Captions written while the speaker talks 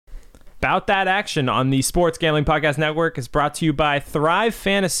About That Action on the Sports Gambling Podcast Network is brought to you by Thrive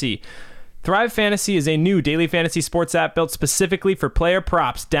Fantasy. Thrive Fantasy is a new daily fantasy sports app built specifically for player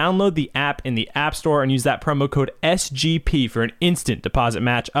props. Download the app in the App Store and use that promo code SGP for an instant deposit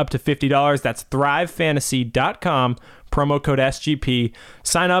match up to $50. That's thrivefantasy.com, promo code SGP.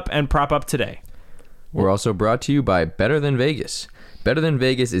 Sign up and prop up today. We're also brought to you by Better Than Vegas. Better Than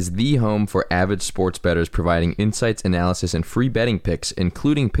Vegas is the home for avid sports bettors, providing insights, analysis, and free betting picks,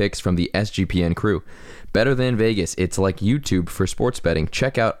 including picks from the SGPN crew. Better Than Vegas, it's like YouTube for sports betting.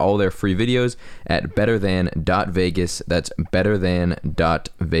 Check out all their free videos at betterthan.vegas. That's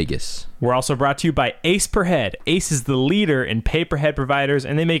betterthan.vegas. We're also brought to you by Ace Per Head. Ace is the leader in pay-per-head providers,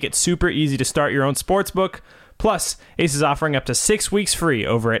 and they make it super easy to start your own sportsbook. Plus, Ace is offering up to 6 weeks free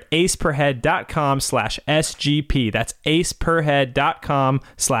over at aceperhead.com/SGP. That's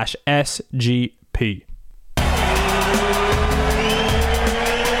aceperhead.com/SGP.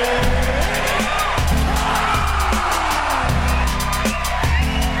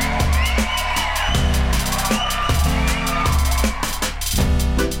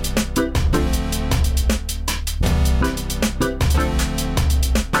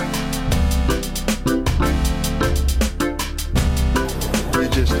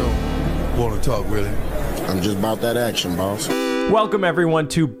 Talk really. I'm just about that action, boss. Welcome everyone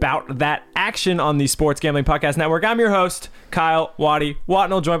to Bout That Action on the Sports Gambling Podcast Network. I'm your host, Kyle Waddy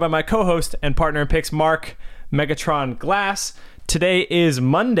Watnell, joined by my co-host and partner in picks, Mark Megatron Glass. Today is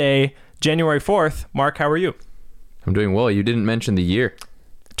Monday, January 4th. Mark, how are you? I'm doing well. You didn't mention the year.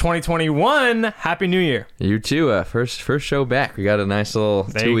 2021. Happy New Year. You too. First show back. We got a nice little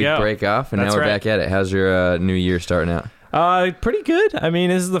 2-week break off, and now we're back at it. How's your new year starting out? Pretty good. I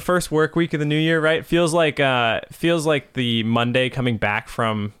mean, this is the first work week of the new year, right? Feels like the Monday coming back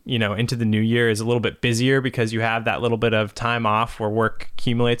from, into the new year is a little bit busier because you have that little bit of time off where work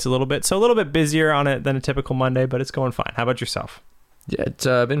accumulates a little bit. So a little bit busier on it than a typical Monday, but it's going fine. How about yourself? Yeah, it's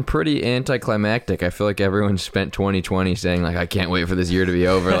been pretty anticlimactic. I feel like everyone spent 2020 saying, like, I can't wait for this year to be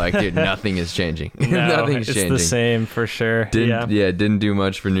over. Like, dude, nothing is changing. No, Nothing's changing. It's the same for sure. Didn't do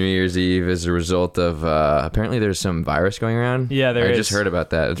much for New Year's Eve as a result of, apparently there's some virus going around. Yeah, there is. I just heard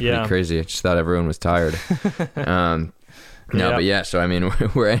about that. It's pretty crazy. I just thought everyone was tired. But yeah, so I mean,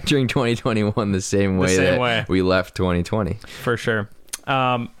 we're entering 2021 the same way we left 2020. For sure.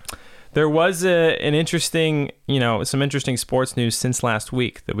 There was some interesting sports news since last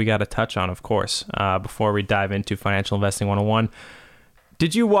week that we got to touch on, of course, before we dive into Financial Investing 101.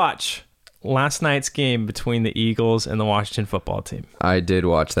 Did you watch last night's game between the Eagles and the Washington football team? I did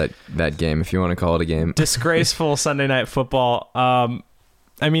watch that game, if you want to call it a game. Disgraceful Sunday night football. I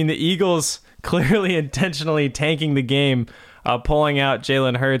mean, the Eagles clearly intentionally tanking the game, pulling out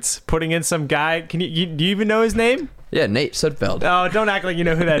Jalen Hurts, putting in some guy. Do you even know his name? Yeah, Nate Sudfeld. Oh, don't act like you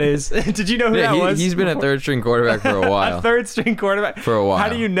know who that is. Did you know who that was? He's been a third-string quarterback for a while. A third-string quarterback? For a while. How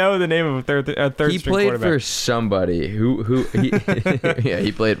do you know the name of a third-string quarterback? He played for somebody.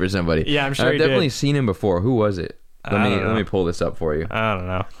 He played for somebody. Yeah, I'm sure I've he definitely did. seen him before. Who was it? Let me pull this up for you. I don't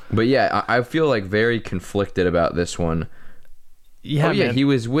know. But yeah, I feel like very conflicted about this one. Yeah, man. he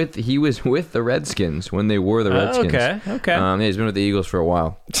was with the Redskins when they were the Redskins. Okay. He's been with the Eagles for a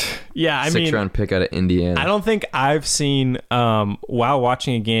while. Yeah, I mean, 6th-round pick out of Indiana. I don't think I've seen while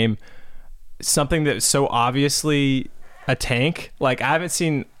watching a game something that's so obviously a tank. Like, I haven't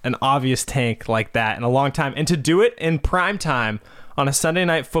seen an obvious tank like that in a long time, and to do it in prime time on a Sunday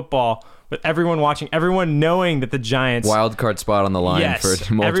night football with everyone watching, everyone knowing that the Giants wild card spot on the line for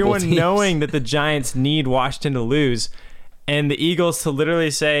multiple everyone teams. Knowing that the Giants need Washington to lose. And the Eagles to literally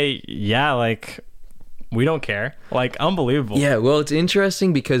say, yeah, like, we don't care. Like, unbelievable. Yeah, well, it's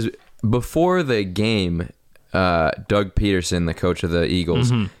interesting because before the game, Doug Peterson, the coach of the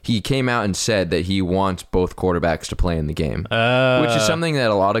Eagles, he came out and said that he wants both quarterbacks to play in the game, which is something that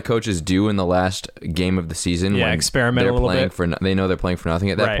a lot of coaches do in the last game of the season. Yeah, when experiment a little bit. They know they're playing for nothing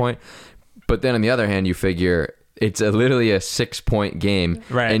at that point. But then on the other hand, you figure it's literally a 6-point game,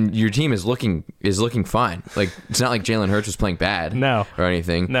 right? And your team is looking fine. Like, it's not like Jalen Hurts was playing bad, or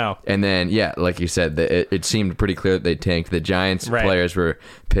anything. No. And then, yeah, like you said, it seemed pretty clear that they tanked. The Giants players were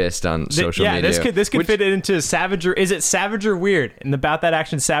pissed on social media. Yeah, this could fit it into Savage or is it Savage or Weird in the About That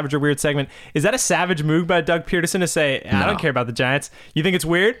Action Savage or Weird segment? Is that a savage move by Doug Peterson to say, I don't care about the Giants? You think it's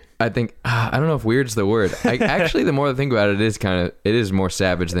weird? I think I don't know if weird's the word. Actually, the more I think about it, it is more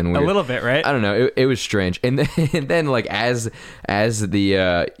savage than weird. A little bit, right? I don't know. It was strange. And then like as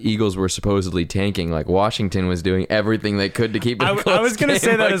the Eagles were supposedly tanking, like Washington was doing everything they could to keep them close. I was going to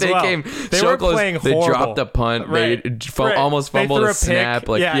say that as well. They were playing horrible. They dropped a punt. Right. They almost fumbled a snap. Pick.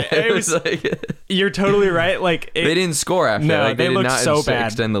 Like, it was like You're totally right. Like they didn't score after. No, like, they did looked not so bad.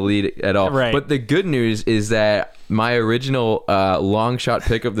 extend the lead at all. Right. But the good news is that my original long shot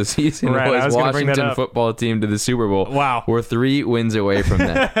pick of the season Right, I was was gonna bring that Washington up. football team to the Super Bowl. Wow. We're 3 wins away from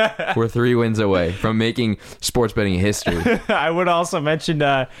that. We're 3 wins away from making sports betting history. I would also mention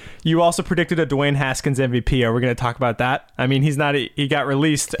you also predicted a Dwayne Haskins MVP. Are we going to talk about that? I mean, he got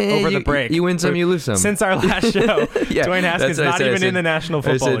released over the break. You win some, you lose some. Since our last show, Yeah, Dwayne Haskins that's what I not said. I even said- in the National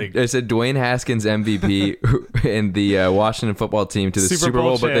Football League. I said Dwayne Haskins MVP and the Washington football team to the Super Super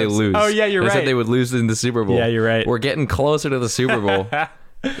Bowl Bowl, but they champs. lose. Oh, yeah, you're I right. said they would lose in the Super Bowl. Yeah, you're right. We're getting closer to the Super Bowl.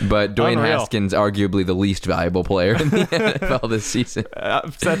 But Dwayne Unreal. Haskins, arguably the least valuable player in the NFL this season.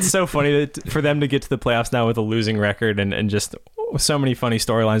 That's so funny for them to get to the playoffs now with a losing record and just so many funny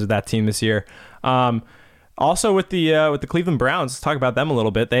storylines with that team this year. Also with the Cleveland Browns, let's talk about them a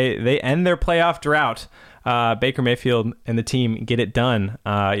little bit. They end their playoff drought. Baker Mayfield and the team get it done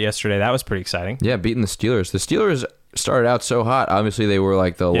yesterday. That was pretty exciting. Yeah, beating the Steelers. The Steelers started out so hot. Obviously, they were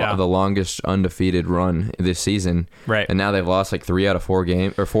like the longest undefeated run this season. Right. And now they've lost like 3 out of 4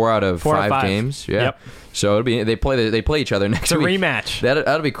 games, or 4 out of 5 games. Yeah. Yep. So it'll be they play each other next It's a week. rematch.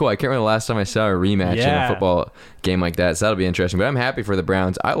 That'll be cool. I can't remember the last time I saw a rematch in Yeah. a football game like that. So that'll be interesting. But I'm happy for the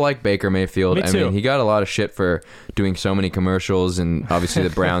Browns. I like Baker Mayfield. Me too. I mean, he got a lot of shit for doing so many commercials, and obviously the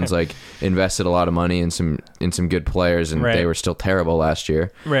Browns like invested a lot of money in some good players, and Right. they were still terrible last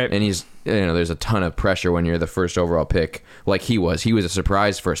year. Right. And he's there's a ton of pressure when you're the first overall pick, like he was. He was a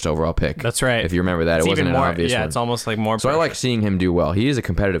surprise first overall pick. That's right. If you remember that, It's it wasn't even an more, obvious one. it's almost like more So I pressure. like seeing him do well. He is a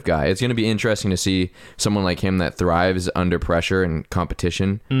competitive guy. It's going to be interesting to see someone like him that thrives under pressure and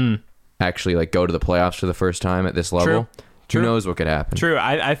competition actually like go to the playoffs for the first time at this level. True. Who knows what could happen? True.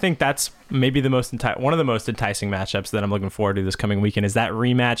 I think that's maybe the one of the most enticing matchups that I'm looking forward to this coming weekend is that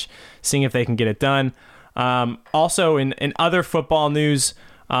rematch, seeing if they can get it done. Also, in other football news,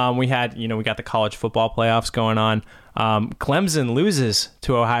 we got the college football playoffs going on. Clemson loses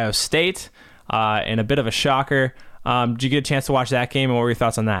to Ohio State in a bit of a shocker. Did you get a chance to watch that game, and what were your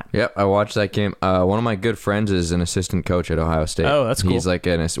thoughts on that? Yep, I watched that game. One of my good friends is an assistant coach at Ohio State. Oh, that's cool. He's like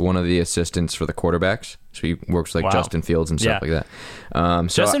one of the assistants for the quarterbacks. So he works like Wow. Justin Fields and stuff Yeah. like that.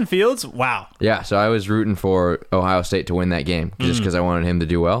 Justin Fields? Wow. Yeah, so I was rooting for Ohio State to win that game just because I wanted him to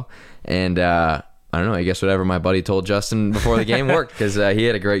do well. And I don't know, I guess whatever my buddy told Justin before the game worked because he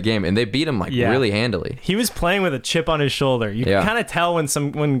had a great game. And they beat him really handily. He was playing with a chip on his shoulder. You can kind of tell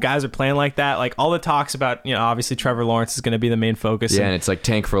when guys are playing like that. Like all the talks about, obviously Trevor Lawrence is going to be the main focus. Yeah, and it's like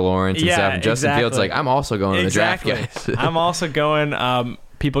tank for Lawrence and stuff. And Justin Fields like, I'm also going to the draft, guys. I'm also going.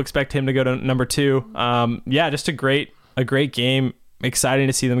 People expect him to go to number 2. Just a great game. Exciting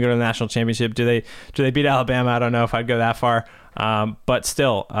to see them go to the national championship. Do they beat Alabama? I don't know if I'd go that far. But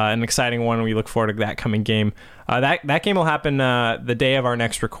still, an exciting one. We look forward to that coming game. That game will happen the day of our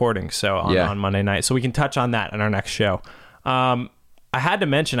next recording, so on Monday night. So we can touch on that in our next show. I had to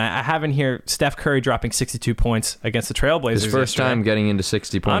mention, I have in here Steph Curry dropping 62 points against the Trailblazers. His first time getting into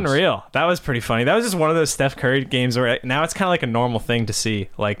 60 points. Unreal. That was pretty funny. That was just one of those Steph Curry games where now it's kind of like a normal thing to see.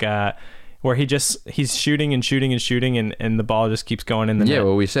 Like, where he's shooting and the ball just keeps going in the net. Yeah,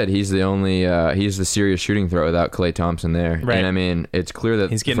 well, we said he's the serious shooting threat without Klay Thompson there. Right. And I mean, it's clear that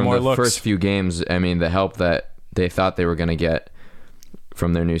He's getting from more the looks. first few games, I mean, the help that they thought they were going to get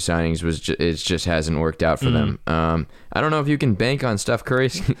from their new signings it just hasn't worked out for them. I don't know if you can bank on Steph Curry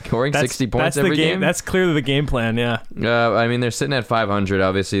scoring 60 points every game. That's clearly the game plan, yeah. I mean, they're sitting at 500.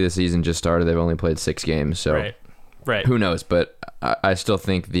 Obviously, the season just started. They've only played 6 games, so Right. who knows? But I still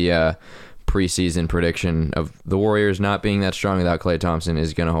think the preseason prediction of the Warriors not being that strong without Klay Thompson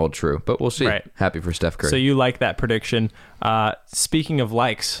is going to hold true. But we'll see. Right. Happy for Steph Curry. So you like that prediction. Speaking of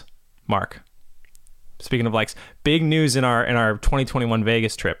likes, Mark. Speaking of likes, big news in our 2021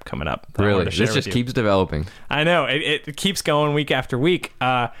 Vegas trip coming up. that I wanted Really? to share This with just you. keeps developing. I know. It keeps going week after week.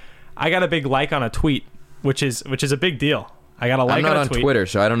 I got a big like on a tweet, which is a big deal. I got a like I'm not on a on tweet. Twitter,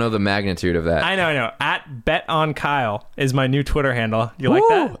 so I don't know the magnitude of that. I know. At BetOnKyle is my new Twitter handle. You like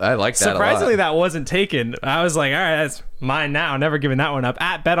that? I like that Surprisingly, a lot. that wasn't taken. I was like, all right, that's mine now. Never giving that one up.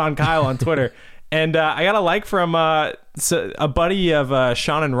 At BetOnKyle on Twitter. And I got a like from a buddy of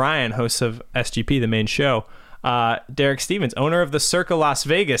Sean and Ryan, hosts of SGP, the main show. Derek Stevens, owner of the Circa Las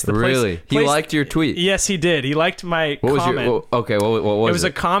Vegas. The Really? He liked your tweet? Yes, he did. He liked my What was comment. your... Okay, what was it? It was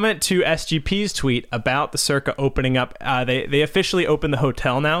a comment to SGP's tweet about the Circa opening up. They officially opened the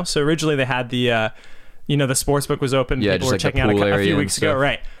hotel now. So originally they had the sportsbook was open. Yeah, People just were like the checking out pool a area few and weeks ago, stuff.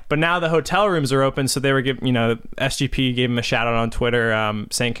 right? But now the hotel rooms are open, so they were giving, SGP gave him a shout out on Twitter,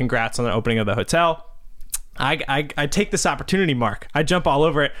 saying congrats on the opening of the hotel. I take this opportunity, Mark. I jump all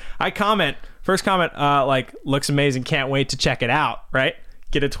over it. I comment. First comment, looks amazing. Can't wait to check it out. Right?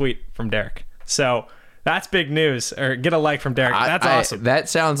 Get a tweet from Derek. So that's big news. Or get a like from Derek. That's awesome. That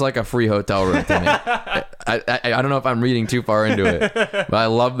sounds like a free hotel room to me. I don't know if I'm reading too far into it, but I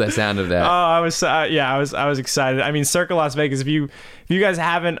love the sound of that. Oh, I was excited. I mean, Circa Las Vegas. If you guys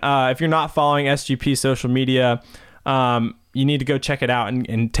haven't, if you're not following SGP social media, you need to go check it out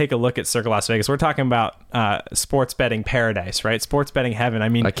and take a look at Circa Las Vegas. We're talking about sports betting paradise, right? Sports betting heaven. I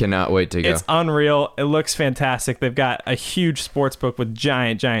mean, I cannot wait to go. It's unreal. It looks fantastic. They've got a huge sports book with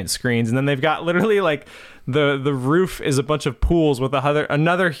giant screens, and then they've got literally like the roof is a bunch of pools with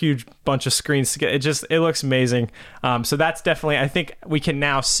another huge bunch of screens. It looks amazing. So that's definitely, I think we can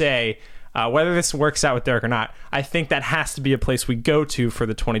now say, whether this works out with Derek or not, I think that has to be a place we go to for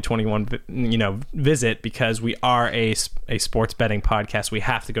the 2021, visit, because we are a sports betting podcast. We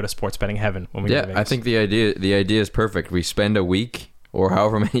have to go to sports betting heaven when we go to Vegas. I think the idea is perfect. We spend a week or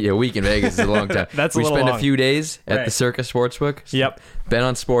however many, a week in Vegas is a long time. We spend a few days at the Circa Sportsbook. Yep. Bet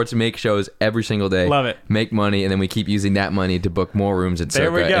on sports, make shows every single day. Love it. Make money, and then we keep using that money to book more rooms at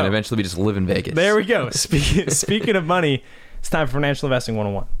Circa. There we go. And eventually we just live in Vegas. There we go. Speaking of money, it's time for Financial Investing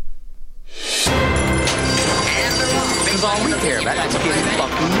 101. That's all we care about. That's getting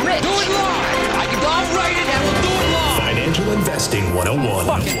fucking rich. Do it live. I'll write it and we'll do it live. Financial Investing 101.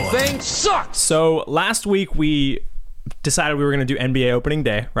 Fucking thing sucks. So last week we decided we were going to do NBA opening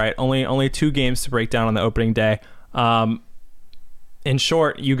day, right? Only 2 games to break down on the opening day. In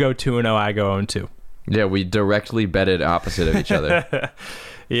short, you go 2-0, I go 0-2. Yeah, we directly betted opposite of each other.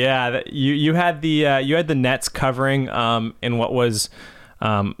 Yeah, you had the Nets covering in what was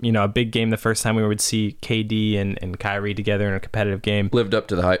a big game, the first time we would see KD and Kyrie together in a competitive game. Lived up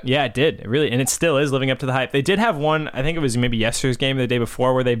to the hype. Yeah, it did. It really, and it still is living up to the hype. They did have one, I think it was maybe yesterday's game or the day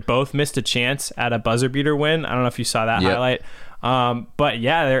before, where they both missed a chance at a buzzer beater win. I don't know if you saw that highlight. But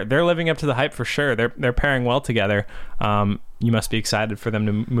yeah, they're living up to the hype for sure. They're pairing well together. You must be excited for them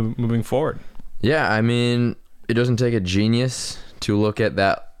to moving forward. Yeah, I mean, it doesn't take a genius to look at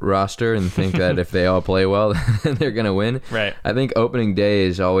that roster and think that if they all play well, then they're going to win. Right. I think opening day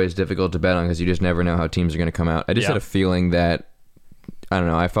is always difficult to bet on because you just never know how teams are going to come out. I just had a feeling that, I don't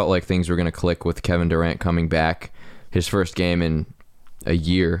know, I felt like things were going to click with Kevin Durant coming back, his first game in a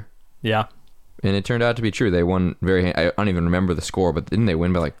year. Yeah. And it turned out to be true. They won I don't even remember the score, but didn't they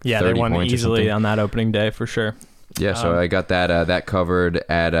win by like 30 points? Yeah, they won easily on on that opening day for sure. Yeah, so I got that covered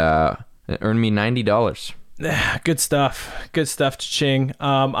at it earned me $90. Good stuff. Good stuff, Ching.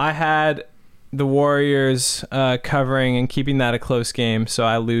 I had the Warriors covering and keeping that a close game, so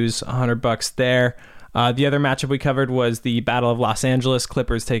I lose $100 there. The other matchup we covered was the Battle of Los Angeles,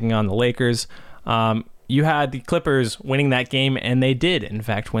 Clippers taking on the Lakers. You had the Clippers winning that game, and they did, in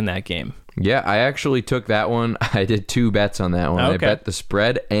fact, win that game. Yeah, I actually took that one. I did 2 bets on that one. Okay. I bet the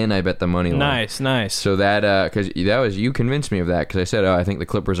spread and I bet the money line. Nice. So that, because you convinced me of that, because I said, I think the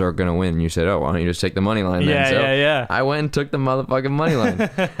Clippers are going to win. And you said, why don't you just take the money line then? Yeah. I went and took the motherfucking money line.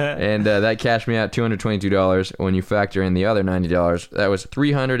 And that cashed me out $222. When you factor in the other $90, that was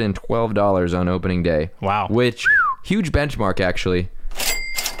 $312 on opening day. Wow. Which, huge benchmark, actually.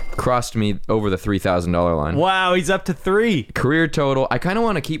 Crossed me over the $3,000 line. Wow, he's up to 3. Career total. I kind of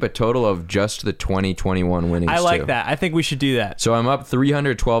want to keep a total of just the 2021 winnings. I like too. that. I think we should do that. So I'm up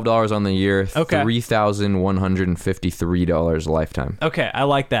 $312 on the year. Okay. $3,153 lifetime. Okay, I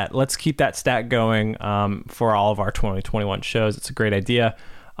like that. Let's keep that stat going for all of our 2021 shows. It's a great idea.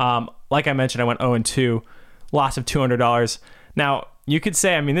 Like I mentioned, I went 0-2, loss of $200. Now, you could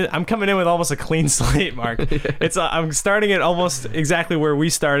say, I'm coming in with almost a clean slate, Mark. I'm starting at almost exactly where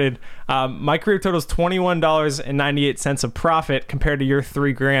we started. My career total is $21.98 of profit compared to your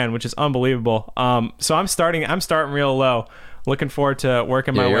 $3,000, which is unbelievable. So I'm starting real low. Looking forward to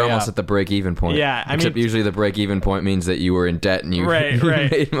working my way up. You're almost at the break-even point. Yeah, Except usually the break-even point means that you were in debt and you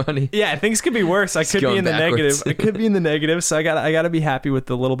made money. Yeah, things could be worse. I could be in the negative. I could be in the negative, so I got to be happy with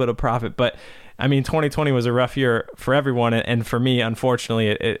the little bit of profit. But 2020 was a rough year for everyone, and for me, unfortunately,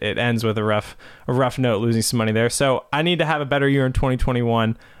 it ends with a rough note, losing some money there. So I need to have a better year in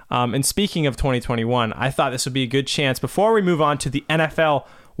 2021. And speaking of 2021, I thought this would be a good chance before we move on to the NFL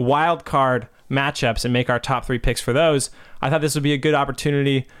wild card matchups and make our top 3 picks for those. I thought this would be a good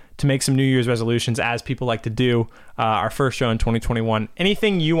opportunity to make some New Year's resolutions, as people like to do. Our first show in 2021.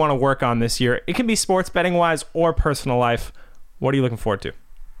 Anything you want to work on this year? It can be sports betting wise or personal life. What are you looking forward to?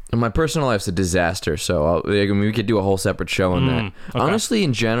 My personal life's a disaster, so we could do a whole separate show on that. Okay. Honestly,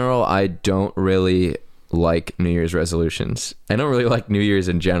 in general, I don't really like New Year's resolutions. I don't really like New Year's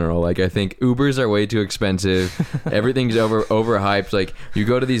in general. Like, I think Ubers are way too expensive. Everything's overhyped. Like, you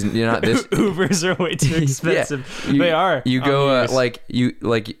go to these, Ubers are way too expensive. Yeah, They are. You go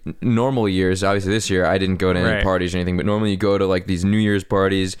like normal years. Obviously, this year I didn't go to any parties or anything. But normally you go to like these New Year's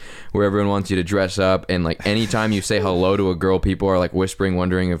parties where everyone wants you to dress up, and like anytime you say hello to a girl, people are like whispering,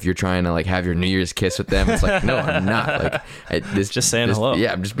 wondering if you're trying to like have your New Year's kiss with them. It's like, no, I'm not. Like, just saying hello.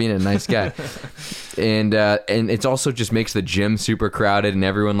 Yeah, I'm just being a nice guy. And it's also just makes the gym super crowded, and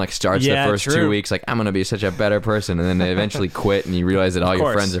everyone like starts the first 2 weeks like, I'm gonna be such a better person, and then they eventually quit, and you realize that all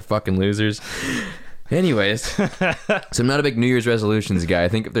your friends are fucking losers. Anyways, so I'm not a big New Year's resolutions guy. I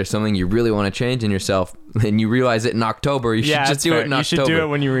think if there's something you really want to change in yourself and you realize it in October, you should just do it in October. You should do it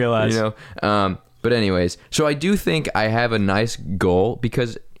when you realize. But anyways, so I do think I have a nice goal,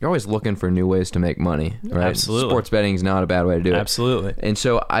 because you're always looking for new ways to make money, right? Absolutely. Sports betting is not a bad way to do it. Absolutely. And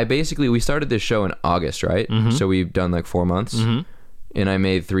so we started this show in August, right? Mm-hmm. So we've done like 4 months, and I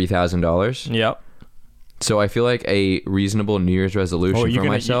made $3,000. Yep. So I feel like a reasonable New Year's resolution for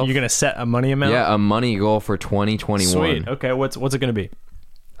myself. You're going to set a money amount? Yeah, a money goal for 2021. Sweet. Okay, what's it going to be?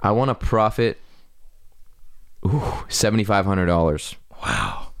 I want to profit $7,500.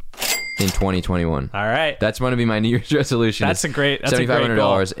 Wow. In 2021. All right. That's going to be my New Year's resolution. That's a great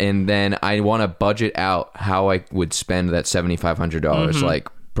 $7,500, and then I want to budget out how I would spend that $7,500, like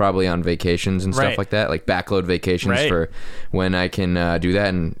probably on vacations and stuff like that, like backload vacations for when I can do that,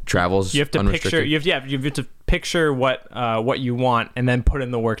 and travels. You have to unrestricted. you have to picture what you want, and then put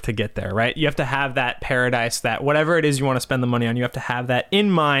in the work to get there, right? You have to have that paradise, that whatever it is you want to spend the money on, you have to have that in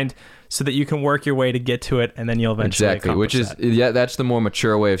mind, so that you can work your way to get to it, and then you'll eventually accomplish that. That's the more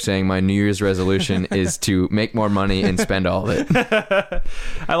mature way of saying my New Year's resolution is to make more money and spend all of it.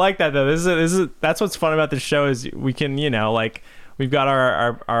 I like that though. That's what's fun about this show, is we can, we've got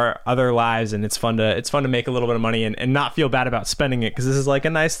our other lives, and it's fun to make a little bit of money and not feel bad about spending it, because this is like a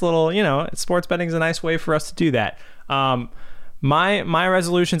nice little, sports betting is a nice way for us to do that. My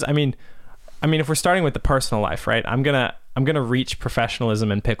resolutions, I mean, if we're starting with the personal life, right? I'm gonna reach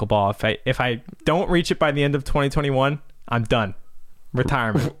professionalism in pickleball. If I don't reach it by the end of 2021, I'm done.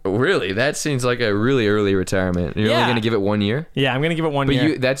 Retirement. Really? That seems like a really early retirement. You're only going to give it 1 year? Yeah, I'm going to give it 1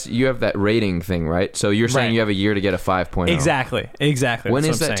 year. But you have that rating thing, right? So you're saying you have a year to get a 5.0. Exactly. When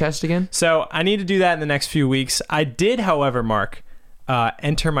is that test again? So I need to do that in the next few weeks. I did, however, Mark,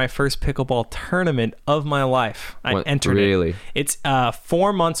 enter my first pickleball tournament of my life. I entered it. It's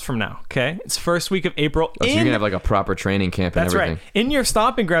 4 months from now, okay? It's first week of April. So you're going to have like a proper training camp and everything. That's right. In your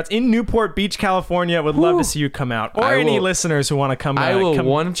stomping grounds in Newport Beach, California. Would love to see you come out. Or any listeners who want to come out. I will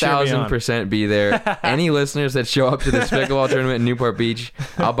 1,000% be there. Any listeners that show up to this pickleball tournament in Newport Beach,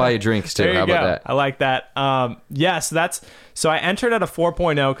 I'll buy you drinks too. How about that? I like that. So I entered at a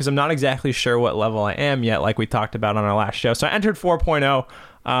 4.0 because I'm not exactly sure what level I am yet, like we talked about on our last show. So I entered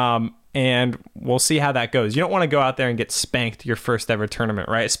 4.0, and we'll see how that goes. You don't want to go out there and get spanked your first ever tournament,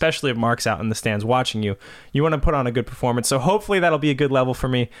 right? Especially if Mark's out in the stands watching you. You want to put on a good performance. So hopefully that'll be a good level for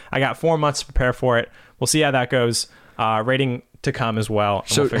me. I got 4 months to prepare for it. We'll see how that goes. Rating to come as well.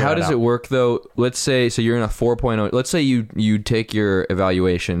 So how does it work though? Let's say, so you're in a 4.0. Let's say you take your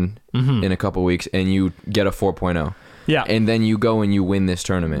evaluation in a couple weeks and you get a 4.0. Yeah. And then you go and you win this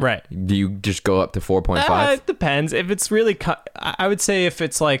tournament. Right. Do you just go up to 4.5? It depends. If it's really, I would say if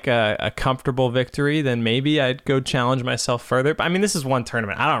it's like a comfortable victory, then maybe I'd go challenge myself further. But I mean, this is one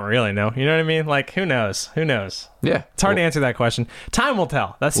tournament. I don't really know. You know what I mean? Like, who knows? Yeah. It's hard to answer that question. Time will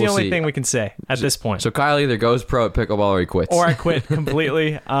tell. That's the only thing we can say at this point. So Kyle either goes pro at pickleball or he quits. Or I quit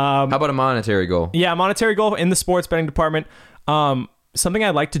completely. How about a monetary goal? Yeah, monetary goal in the sports betting department. Something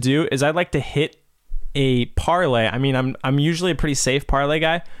I'd like to do is I'd like to hit a parlay. I mean, I'm usually a pretty safe parlay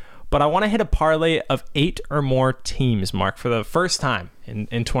guy, but I want to hit a parlay of 8 or more teams, Mark, for the first time in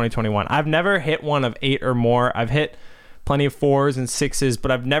 2021. I've never hit one of 8 or more. I've hit plenty of 4s and 6s, but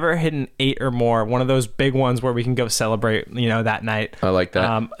I've never hit an 8 or more, one of those big ones where we can go celebrate, that night. I like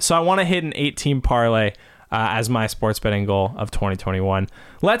that. So I want to hit an 8-team parlay as my sports betting goal of 2021.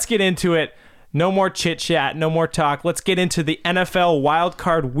 Let's get into it. No more chit chat, no more talk. Let's get into the NFL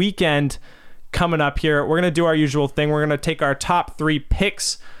wildcard weekend coming up here. We're going to do our usual thing. We're going to take our top 3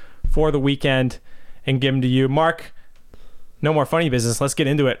 picks for the weekend and give them to you. Mark, no more funny business. Let's get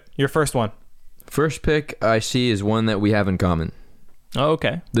into it. Your first one. First pick I see is one that we have in common. Oh,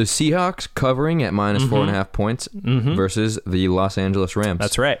 okay. The Seahawks covering at minus 4.5 points versus the Los Angeles Rams.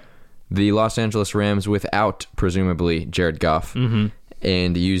 That's right. The Los Angeles Rams without, presumably, Jared Goff.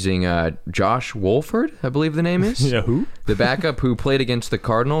 And using Josh Wolford, I believe the name is. Yeah, who? The backup who played against the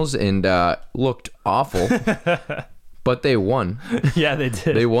Cardinals and looked awful. but they won. Yeah, they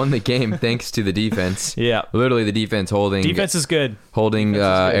did. They won the game thanks to the defense. Yeah. Literally the defense holding Defense is good.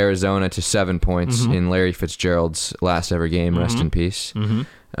 Arizona to 7 points in Larry Fitzgerald's last ever game. Rest in peace.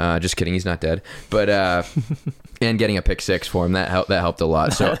 Just kidding, he's not dead. But and getting a pick six for him, that helped a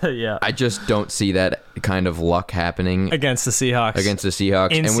lot. So Yeah. I just don't see that kind of luck happening Against the Seahawks.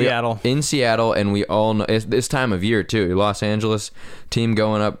 In Seattle, and we all know it's this time of year too. Los Angeles team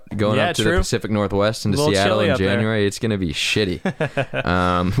going up to true. the Pacific Northwest into Seattle in January. It's going to be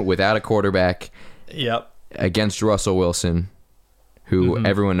shitty without a quarterback. Yep. Against Russell Wilson, who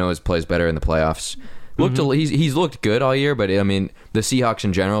everyone knows plays better in the playoffs. He's looked good all year, but I mean the Seahawks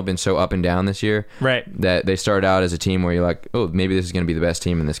in general have been so up and down this year, right? That they started out as a team where you're like, oh, maybe this is going to be the best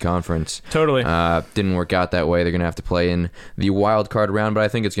team in this conference. Totally. Didn't work out that way. They're going to have to play in the wild card round, but I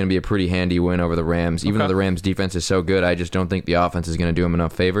think it's going to be a pretty handy win over the Rams. Even though the Rams defense is so good, I just don't think the offense is going to do them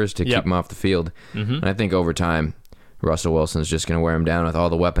enough favors to keep them off the field. And I think over time, Russell Wilson's just going to wear him down with all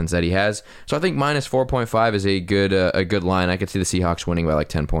the weapons that he has. So I think minus 4.5 is a good line. I could see the Seahawks winning by like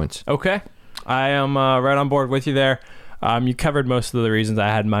 10 points. Okay. I am right on board with you there. You covered most of the reasons I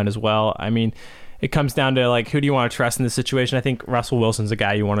had in mind as well. I mean, it comes down to like, who do you want to trust in this situation? I think Russell Wilson's a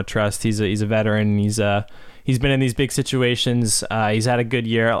guy you want to trust. He's a veteran. He's been in these big situations. He's had a good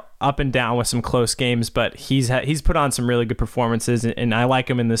year, up and down with some close games, but he's put on some really good performances, and I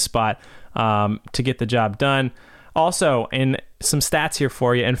like him in this spot to get the job done. Also, in some stats here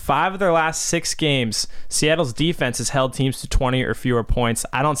for you, in 5 of their last 6 games, Seattle's defense has held teams to 20 or fewer points.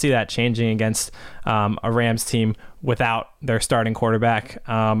 I don't see that changing against a Rams team without their starting quarterback.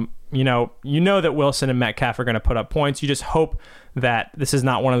 You know that Wilson and Metcalf are going to put up points. You just hope that this is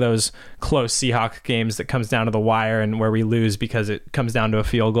not one of those close Seahawks games that comes down to the wire and where we lose because it comes down to a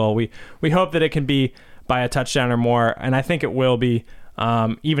field goal. We hope that it can be by a touchdown or more, and I think it will be.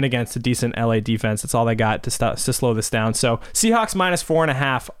 Even against a decent LA defense. That's all they got to slow this down. So Seahawks minus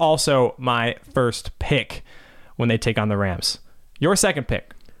 4.5, also my first pick when they take on the Rams. Your second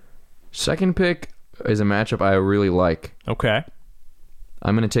pick. Second pick is a matchup I really like. Okay.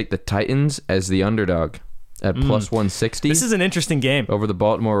 I'm going to take the Titans as the underdog at plus 160. This is an interesting game. Over the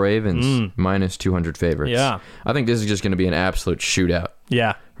Baltimore Ravens, minus 200 favorites. Yeah. I think this is just going to be an absolute shootout.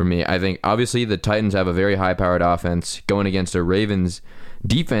 Yeah. For me, I think obviously the Titans have a very high-powered offense going against a Ravens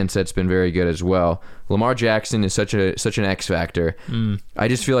defense that's been very good as well. Lamar Jackson is such an X factor. I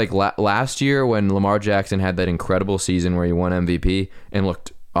just feel like last year when Lamar Jackson had that incredible season where he won MVP and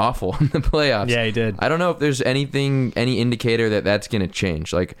looked awful in the playoffs. Yeah, he did. I don't know if there's any indicator that that's going to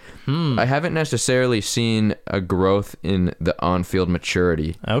change. Like, I haven't necessarily seen a growth in the on-field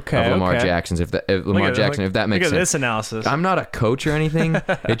maturity of Lamar Jackson. If that makes sense. Look at this analysis. I'm not a coach or anything.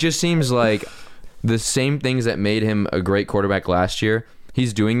 It just seems like the same things that made him a great quarterback last year,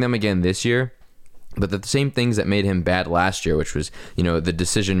 he's doing them again this year. But the same things that made him bad last year, which was, the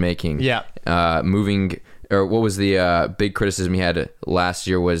decision making, moving. Or what was the big criticism he had last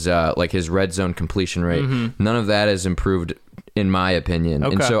year was like his red zone completion rate. None of that has improved, in my opinion.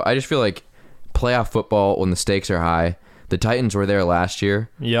 And so I just feel like playoff football, when the stakes are high, the Titans were there last year.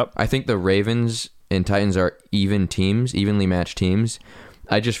 Yep. I think the Ravens and Titans are evenly matched teams.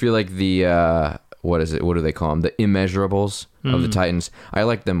 I just feel like the, what do they call them? The immeasurables of the Titans. I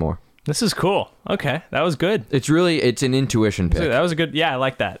like them more. This is cool. Okay, that was good. It's an intuition pick. That was a good. Yeah, I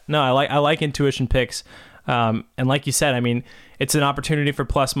like that. No, I like intuition picks. And like you said, I mean, it's an opportunity for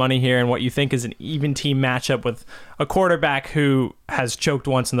plus money here, and what you think is an even team matchup with a quarterback who has choked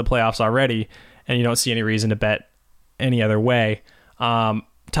once in the playoffs already, and you don't see any reason to bet any other way.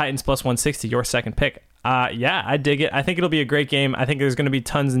 Titans plus 160, your second pick. Yeah, I dig it. I think it'll be a great game. I think there's going to be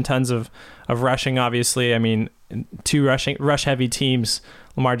tons and tons of rushing, obviously. I mean, 2 rush-heavy teams.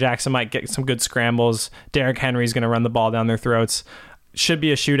 Lamar Jackson might get some good scrambles. Derrick Henry's going to run the ball down their throats. Should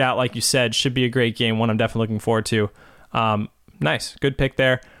be a shootout, like you said. Should be a great game, one I'm definitely looking forward to. Nice. Good pick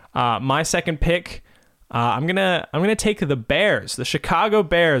there. My second pick, I'm gonna take the Bears, the Chicago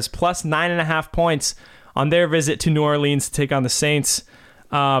Bears, plus 9.5 points on their visit to New Orleans to take on the Saints.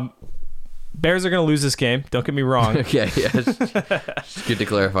 Bears are going to lose this game. Don't get me wrong. Okay, yes. It's good to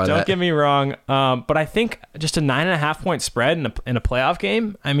clarify that. Don't get me wrong. But I think just a 9.5 point spread in a playoff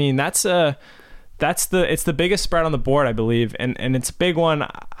game, I mean, it's the biggest spread on the board, I believe, and it's a big one.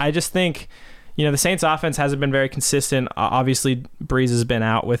 I just think, the Saints offense hasn't been very consistent. Obviously, Breeze has been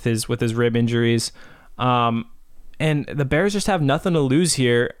out with his rib injuries. And the Bears just have nothing to lose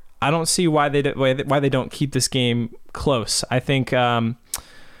here. I don't see why they don't keep this game close. I think the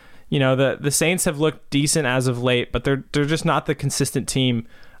Saints have looked decent as of late, but they're just not the consistent team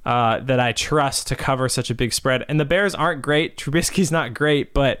that I trust to cover such a big spread. And the Bears aren't great. Trubisky's not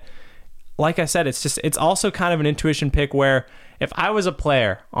great, but like I said, it's also kind of an intuition pick where if I was a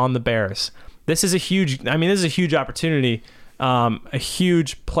player on the Bears, this is a huge opportunity, a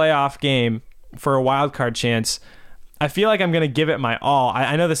huge playoff game for a wild card chance. I feel like I'm going to give it my all.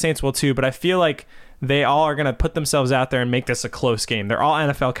 I know the Saints will too, but I feel like they all are going to put themselves out there and make this a close game. They're all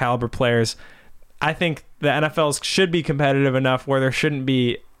NFL caliber players. I think the NFL should be competitive enough where there shouldn't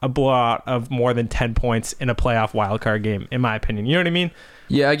be a blowout of more than 10 points in a playoff wildcard game, in my opinion. You know what I mean?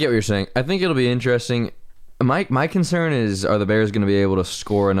 Yeah, I get what you're saying. I think it'll be interesting. My concern is, are the Bears going to be able to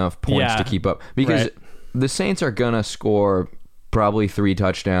score enough points to keep up? Because the Saints are going to score probably 3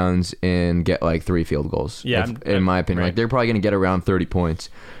 touchdowns and get like 3 field goals. Yeah, in my opinion. right. Like, they're probably going to get around 30 points.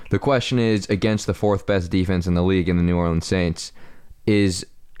 The question is, against the 4th best defense in the league in the New Orleans Saints, is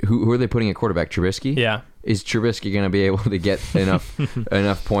who are they putting at quarterback? Trubisky? Yeah. Is Trubisky going to be able to get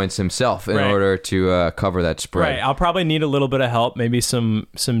enough points himself in order to cover that spread? Right. I'll probably need a little bit of help, maybe some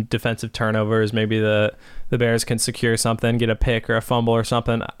defensive turnovers. Maybe the Bears can secure something, get a pick or a fumble or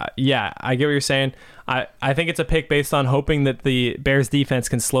something. Yeah, I get what you're saying. I think it's a pick based on hoping that the Bears defense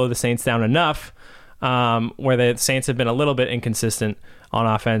can slow the Saints down enough, where the Saints have been a little bit inconsistent on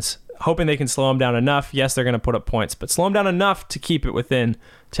offense. Hoping they can slow them down enough. Yes, they're going to put up points, but slow them down enough to keep it within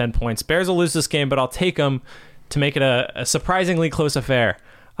 10 points. Bears will lose this game, but I'll take them to make it a surprisingly close affair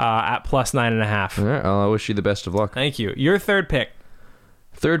at plus 9.5. All right, I wish you the best of luck. Thank you. Your third pick.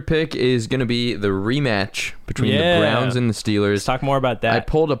 Third pick is going to be the rematch between the Browns and the Steelers. Let's talk more about that. I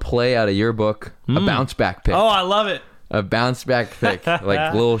pulled a play out of your book, a bounce back pick. Oh, I love it. A bounce back pick,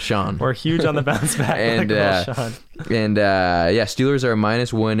 like Lil Sean. We're huge on the bounce back. And like Lil Sean. Steelers are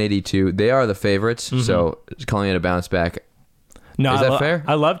minus 182. They are the favorites, so calling it a bounce back. No, is that fair?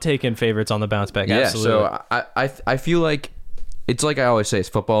 I love taking favorites on the bounce back. Yeah, Absolutely. so I feel like it's like I always say,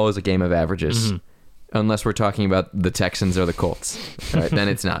 football is a game of averages. Unless we're talking about the Texans or the Colts, right? Then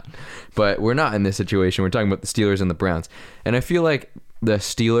it's not. But we're not in this situation. We're talking about the Steelers and the Browns. And I feel like the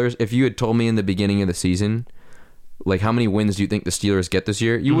Steelers, if you had told me in the beginning of the season, like, how many wins do you think the Steelers get this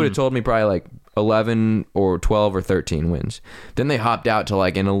year? You would have told me probably like 11 or 12 or 13 wins. Then they hopped out to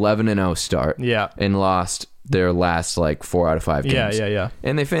like an 11-0 start. Yeah. And lost their last like 4 out of 5 games. Yeah.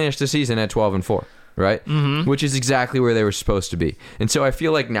 And they finished the season at 12-4. Right? Which is exactly where they were supposed to be. And so I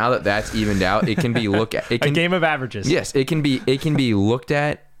feel like now that that's evened out, it can be looked at. A game of averages. Yes, it can be looked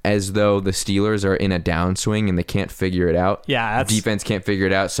at as though the Steelers are in a downswing and they can't figure it out. Yeah, defense can't figure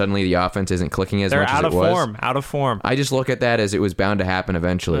it out. Suddenly the offense isn't clicking as much as it was. They're out of form. I just look at that as it was bound to happen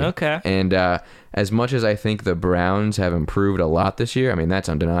eventually. Okay. And as much as I think the Browns have improved a lot this year, I mean, that's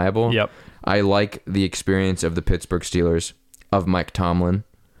undeniable. Yep. I like the experience of the Pittsburgh Steelers, of Mike Tomlin,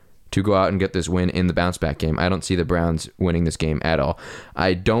 to go out and get this win in the bounce back game. I don't see the Browns winning this game at all.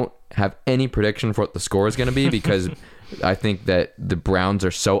 I don't have any prediction for what the score is going to be because I think that the Browns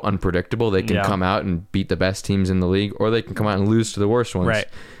are so unpredictable. They can come out and beat the best teams in the league, or they can come out and lose to the worst ones, right,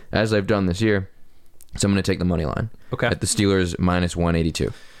 as they've done this year. So I'm going to take the money line at the Steelers minus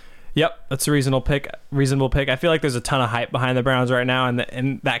 182. Yep, that's a reasonable pick. I feel like there's a ton of hype behind the Browns right now,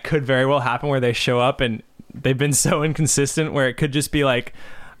 and that could very well happen where they show up and they've been so inconsistent where it could just be like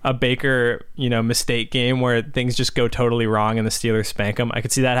a Baker, mistake game where things just go totally wrong and the Steelers spank them. I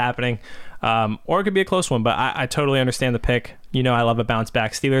could see that happening. Or it could be a close one, but I totally understand the pick. I love a bounce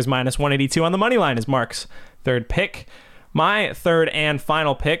back. Steelers minus 182 on the money line is Mark's third pick. My third and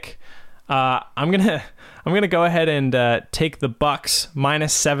final pick, I'm gonna go ahead and take the Bucks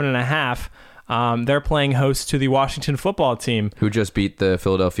minus 7.5. They're playing host to the Washington football team, who just beat the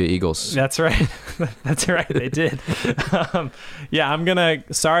Philadelphia Eagles. That's right. That's right. They did.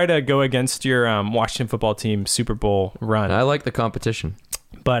 Sorry to go against your Washington football team Super Bowl run. I like the competition.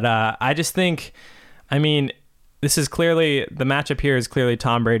 But I just think, this is clearly, the matchup here is clearly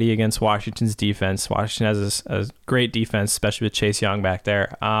Tom Brady against Washington's defense. Washington has a great defense, especially with Chase Young back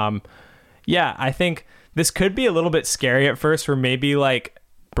there. I think this could be a little bit scary at first, where maybe like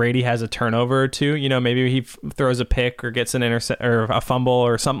Brady has a turnover or two. Maybe he throws a pick or gets an intercept or a fumble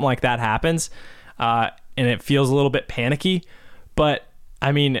or something like that happens, and it feels a little bit panicky. But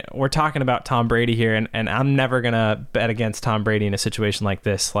we're talking about Tom Brady here, and I'm never gonna bet against Tom Brady in a situation like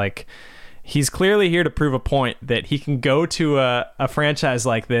this. Like, he's clearly here to prove a point that he can go to a franchise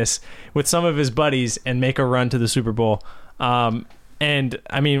like this with some of his buddies and make a run to the Super Bowl. And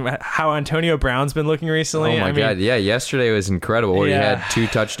how Antonio Brown's been looking recently. Oh my God. Yeah. Yesterday was incredible. Where he had 2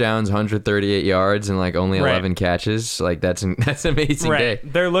 touchdowns, 138 yards, and like only 11 catches. Like that's an amazing day.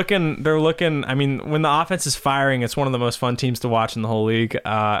 They're looking, when the offense is firing, it's one of the most fun teams to watch in the whole league.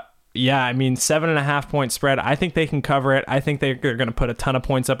 7.5 point spread. I think they can cover it. I think they're going to put a ton of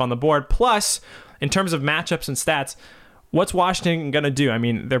points up on the board. Plus, in terms of matchups and stats, what's Washington going to do? I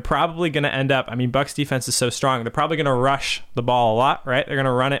mean, they're probably going to end up, Bucs defense is so strong. They're probably going to rush the ball a lot, right? They're going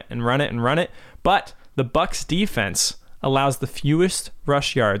to run it and run it and run it. But the Bucs defense allows the fewest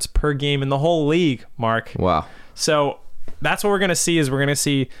rush yards per game in the whole league, Mark. Wow. So that's what we're going to see is we're going to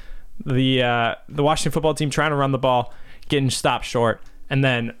see the Washington football team trying to run the ball, getting stopped short, and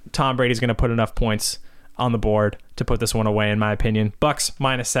then Tom Brady's going to put enough points on the board to put this one away, in my opinion. Bucs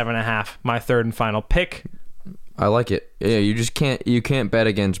 -7.5, my third and final pick. I like it. Yeah, you can't bet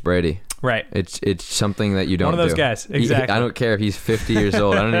against Brady. Right. It's something that you don't do. One of those guys. Exactly. I don't care if he's 50 years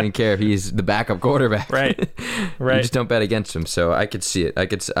old. I don't even care if he's the backup quarterback. Right. You just don't bet against him. So I could see it. I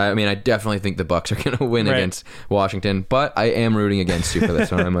definitely think the Bucs are going to win against Washington, but I am rooting against you for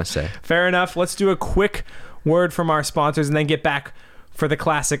this one, I must say. Fair enough. Let's do a quick word from our sponsors and then get back for the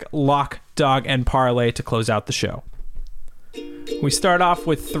classic lock, dog, and parlay to close out the show. We start off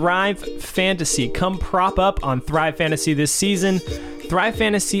with Thrive Fantasy. Come prop up on Thrive Fantasy this season. Thrive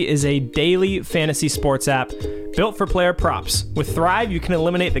Fantasy is a daily fantasy sports app built for player props. With Thrive, you can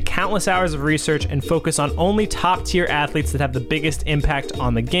eliminate the countless hours of research and focus on only top-tier athletes that have the biggest impact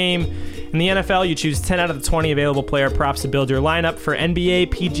on the game. In the NFL, you choose 10 out of the 20 available player props to build your lineup. For NBA,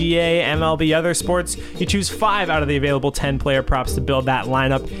 PGA, MLB, other sports, you choose 5 out of the available 10 player props to build that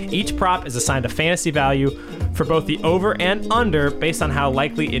lineup. Each prop is assigned a fantasy value for both the over and under based on how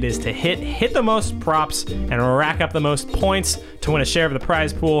likely it is to hit the most props, and rack up the most points to win a share of the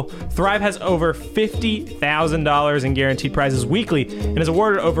prize pool. Thrive has over $50,000 in guaranteed prizes weekly and has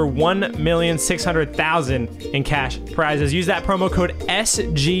awarded over $1,600,000 in cash prizes. Use that promo code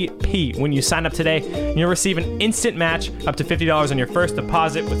SGP when you sign up today, and you'll receive an instant match up to $50 on your first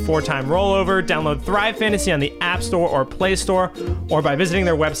deposit with 4-time rollover. Download Thrive Fantasy on the App Store or Play Store, or by visiting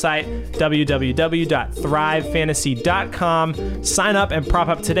their website, www.thrivefantasy.com. Sign up and prop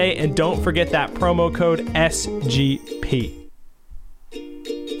up today, and don't forget that promo code SGP.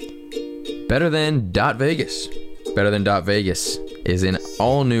 Better Than .Vegas. Better Than .Vegas is an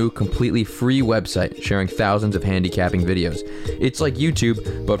all-new, completely free website sharing thousands of handicapping videos. It's like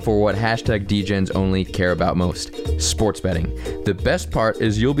YouTube, but for what #DGens only care about most, sports betting. The best part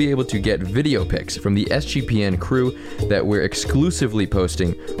is you'll be able to get video picks from the SGPN crew that we're exclusively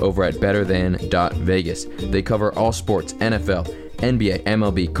posting over at BetterThan.Vegas. They cover all sports, NFL, NBA,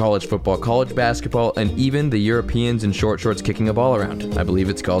 MLB, college football, college basketball, and even the Europeans in short shorts kicking a ball around. I believe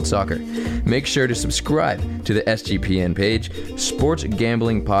it's called soccer. Make sure to subscribe to the SGPN page,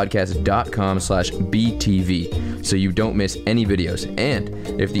 sportsgamblingpodcast.com/BTV, so you don't miss any videos. And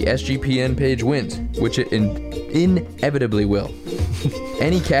if the SGPN page wins, which it inevitably will,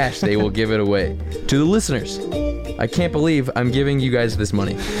 any cash, they will give it away to the listeners. I can't believe I'm giving you guys this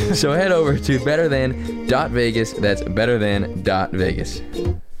money. So head over to BetterThan.Vegas. That's BetterThan.Vegas.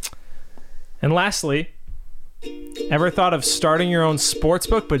 And lastly, ever thought of starting your own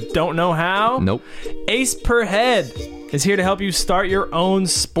sportsbook but don't know how? Nope. Ace Per Head is here to help you start your own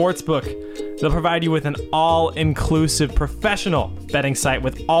sportsbook. They'll provide you with an all-inclusive professional betting site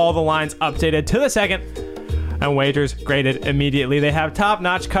with all the lines updated to the second and wagers graded immediately. They have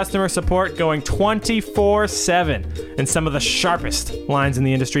top-notch customer support going 24/7 and some of the sharpest lines in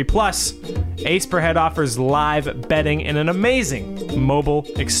the industry. Plus, Ace Per Head offers live betting and an amazing mobile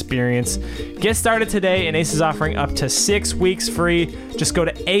experience. Get started today, and Ace is offering up to 6 weeks free. Just go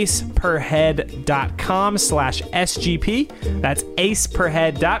to aceperhead.com/SGP. That's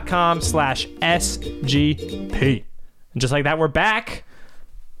aceperhead.com/SGP. And just like that, we're back.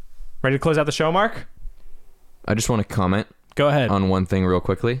 Ready to close out the show, Mark? I just want to comment. Go ahead. On one thing real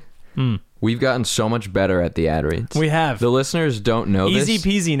quickly. We've gotten so much better at the ad reads. We have. The listeners don't know Easy this.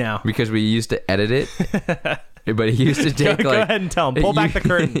 peasy now. Because we used to edit it. But it used to take go ahead and tell them. Pull back the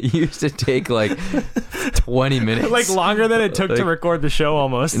curtain. It used to take like 20 minutes. Like longer than it took to record the show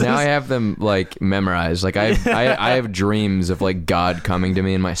almost. Now I have them like memorized. Like I have dreams of like God coming to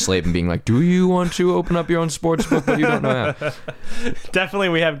me in my sleep and being like, "Do you want to open up your own sports book?" But you don't know how. Definitely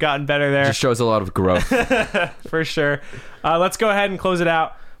we have gotten better there. Just shows a lot of growth. For sure. Let's go ahead and close it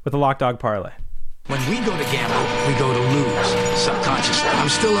out with the Lock Dog Parlay. When we go to gamble, we go to lose. Subconsciously. I'm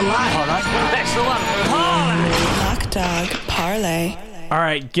still alive. All right. Thanks a lot. Lock Dog Parlay. All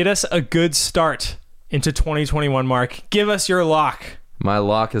right, get us a good start into 2021, Mark. Give us your lock. My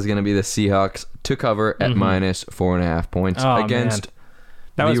lock is going to be the Seahawks to cover at minus 4.5 points against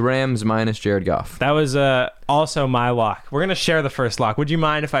the Rams minus Jared Goff. That was also my lock. We're going to share the first lock. Would you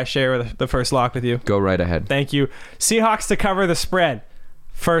mind if I share the first lock with you? Go right ahead. Thank you. Seahawks to cover the spread.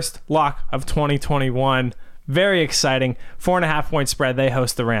 First lock of 2021. Very exciting. 4.5 point spread. They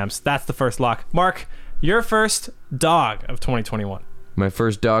host the Rams. That's the first lock. Mark, your first dog of 2021. My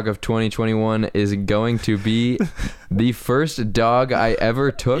first dog of 2021 is going to be the first dog I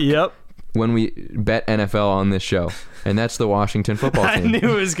ever took Yep. when we bet NFL on this show, and that's the Washington football I team. knew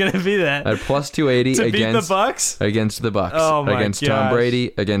it was going to be that. At plus 280 To beat the against Bucks? against the Bucks, Oh my against Tom gosh.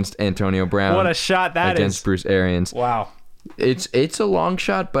 Brady, against Antonio Brown. What a shot that against is. Bruce Arians. Wow. It's a long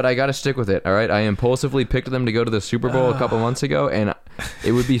shot, but I got to stick with it. All right, I impulsively picked them to go to the Super Bowl a couple months ago, and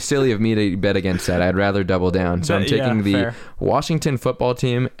it would be silly of me to bet against that. I'd rather double down. So I'm taking the fair. Washington football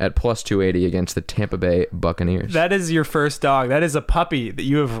team at plus 280 against the Tampa Bay Buccaneers. That is your first dog. That is a puppy that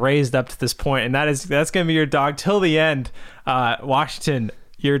you have raised up to this point, and that's going to be your dog till the end. Washington,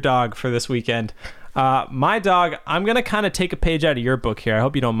 your dog for this weekend. My dog, I'm going to kind of take a page out of your book here. I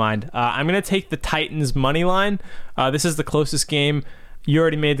hope you don't mind. I'm going to take the Titans money line. This is the closest game. You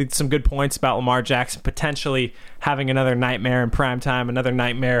already made some good points about Lamar Jackson potentially having another nightmare in primetime, another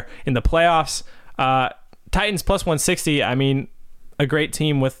nightmare in the playoffs. Titans plus 160. I mean, a great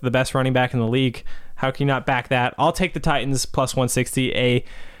team with the best running back in the league. How can you not back that? I'll take the Titans plus 160.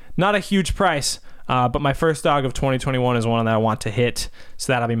 Not a huge price. But my first dog of 2021 is one that I want to hit,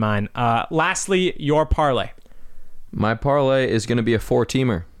 so that'll be mine. Lastly, your parlay. My parlay is going to be a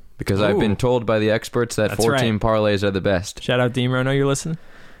 4-teamer because I've been told by the experts that That's 4-team parlays are the best. Shout out Deemer, I know you're listening.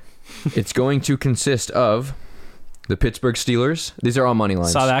 It's going to consist of the Pittsburgh Steelers. These are all money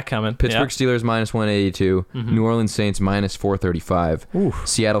lines. Saw that coming. Pittsburgh Yep. Steelers minus 182, New Orleans Saints minus 435,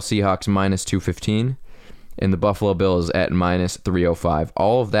 Seattle Seahawks minus 215, and the Buffalo Bills at minus 305.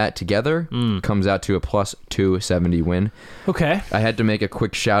 All of that together comes out to a plus 270 win. Okay. I had to make a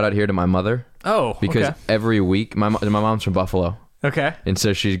quick shout out here to my mother Oh, because okay. every week, my mom's from Buffalo. Okay. And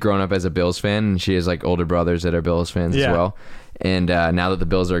so she's grown up as a Bills fan, and she has like older brothers that are Bills fans Yeah. as well. And now that the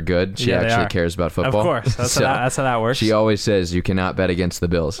Bills are good, she Yeah, they actually are. cares about Of football. course. That's, So that's how that works. she always says, you cannot bet against the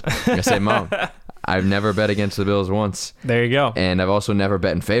Bills. I say, Mom, I've never bet against the Bills once. There you go. And I've also never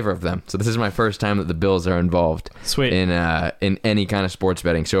bet in favor of them. So this is my first time that the Bills are involved Sweet. in any kind of sports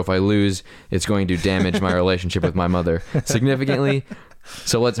betting. So if I lose, it's going to damage my relationship with my mother significantly.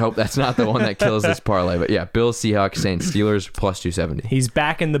 So let's hope that's not the one that kills this parlay. But yeah, Bills, Seahawks, Saints, Steelers, plus 270. He's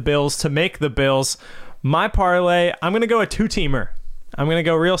backing the Bills to make the Bills. My parlay, I'm going to go a 2-teamer. I'm going to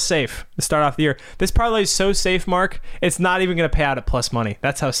go real safe to start off the year. This parlay is so safe, Mark, it's not even going to pay out at plus money.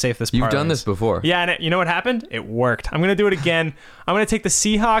 That's how safe this parlay is. You've done this before. Yeah, and you know what happened? It worked. I'm going to do it again. I'm going to take the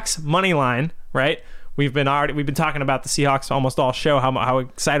Seahawks money line, right? We've been talking about the Seahawks almost all show, how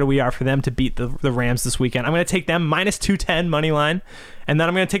excited we are for them to beat the Rams this weekend. I'm going to take them minus 210 money line, and then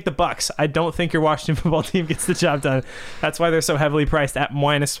I'm going to take the Bucks. I don't think your Washington football team gets the job done. That's why they're so heavily priced at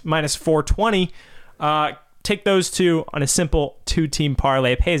minus 420. Take those two on a simple 2-team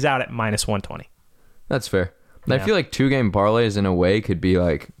parlay. It pays out at minus 120. That's fair. I Yeah. feel like 2-game parlays in a way could be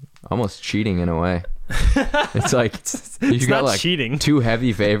like almost cheating in a way. It's like you got not like cheating. 2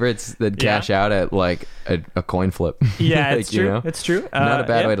 heavy favorites that cash out at like a coin flip. Yeah, Like, it's you true. know? It's true. Not a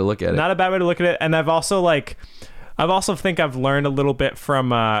bad way to look at it. Not a bad way to look at it. And I've also think I've learned a little bit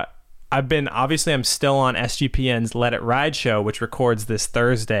from. I'm still on SGPN's Let It Ride show, which records this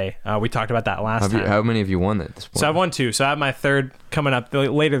Thursday. We talked about that last time. How many have you won at this point? So I've won 2. So I have my third coming up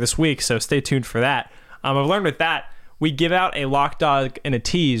later this week. So stay tuned for that. I've learned with that, we give out a lock dog and a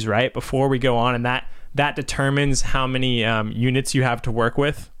tease right before we go on, and that determines how many units you have to work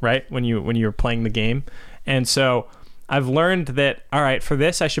with, right? When you're playing the game. And so I've learned that, all right, for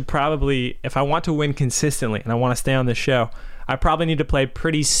this, I should probably, if I want to win consistently and I want to stay on the show, I probably need to play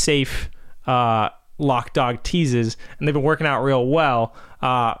pretty safe lock dog teases, and they've been working out real well.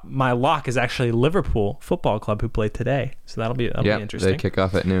 My lock is actually Liverpool Football Club, who played today, so that'll be interesting. They kick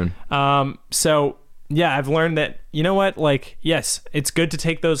off at noon. So yeah, I've learned that, you know what, like, yes, it's good to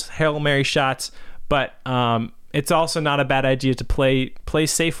take those Hail Mary shots, but it's also not a bad idea to play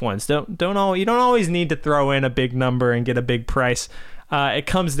safe ones. You don't always need to throw in a big number and get a big price. It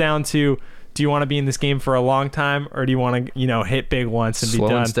comes down to, do you want to be in this game for a long time, or do you want to, hit big once and be done?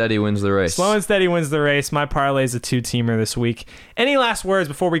 Slow and steady wins the race. Slow and steady wins the race. My parlay is a 2-teamer this week. Any last words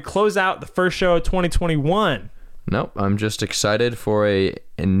before we close out the first show of 2021? Nope. I'm just excited for a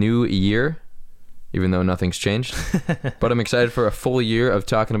new year, even though nothing's changed. But I'm excited for a full year of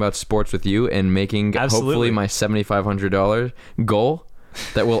talking about sports with you and making hopefully my $7,500 goal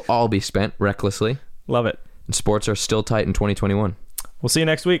that will all be spent recklessly. Love it. And sports are still tight in 2021. We'll see you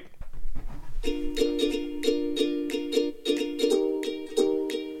next week.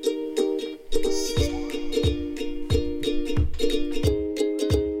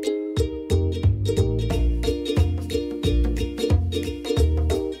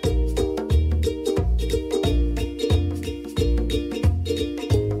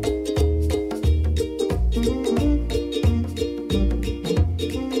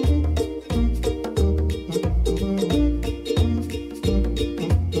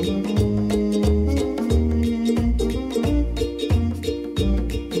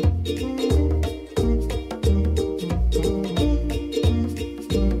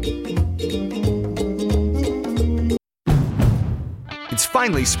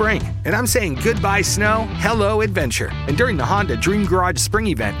 finally spring, and I'm saying goodbye snow, hello adventure. And during the Honda Dream Garage Spring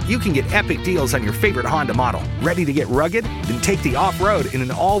Event, you can get epic deals on your favorite Honda model. Ready to get rugged? Then take the off-road in an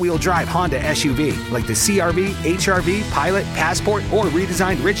all-wheel drive Honda SUV, like the CR-V, HR-V, Pilot, Passport, or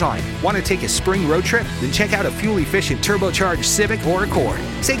redesigned Ridgeline. Want to take a spring road trip? Then check out a fuel-efficient turbocharged Civic or Accord.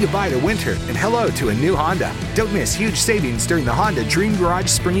 Say goodbye to winter and hello to a new Honda. Don't miss huge savings during the Honda Dream Garage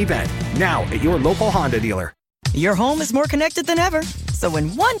Spring Event, now at your local Honda dealer. Your home is more connected than ever. So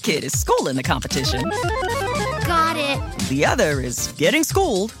when one kid is schooling the competition, got it. The other is getting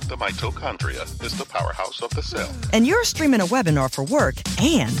schooled. The mitochondria is the powerhouse of the cell. And you're streaming a webinar for work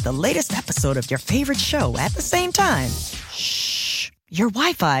and the latest episode of your favorite show at the same time. Shh. Your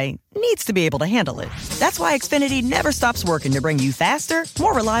Wi-Fi needs to be able to handle it. That's why Xfinity never stops working to bring you faster,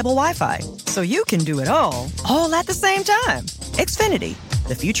 more reliable Wi-Fi. So you can do it all at the same time. Xfinity,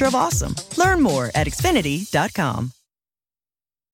 the future of awesome. Learn more at Xfinity.com.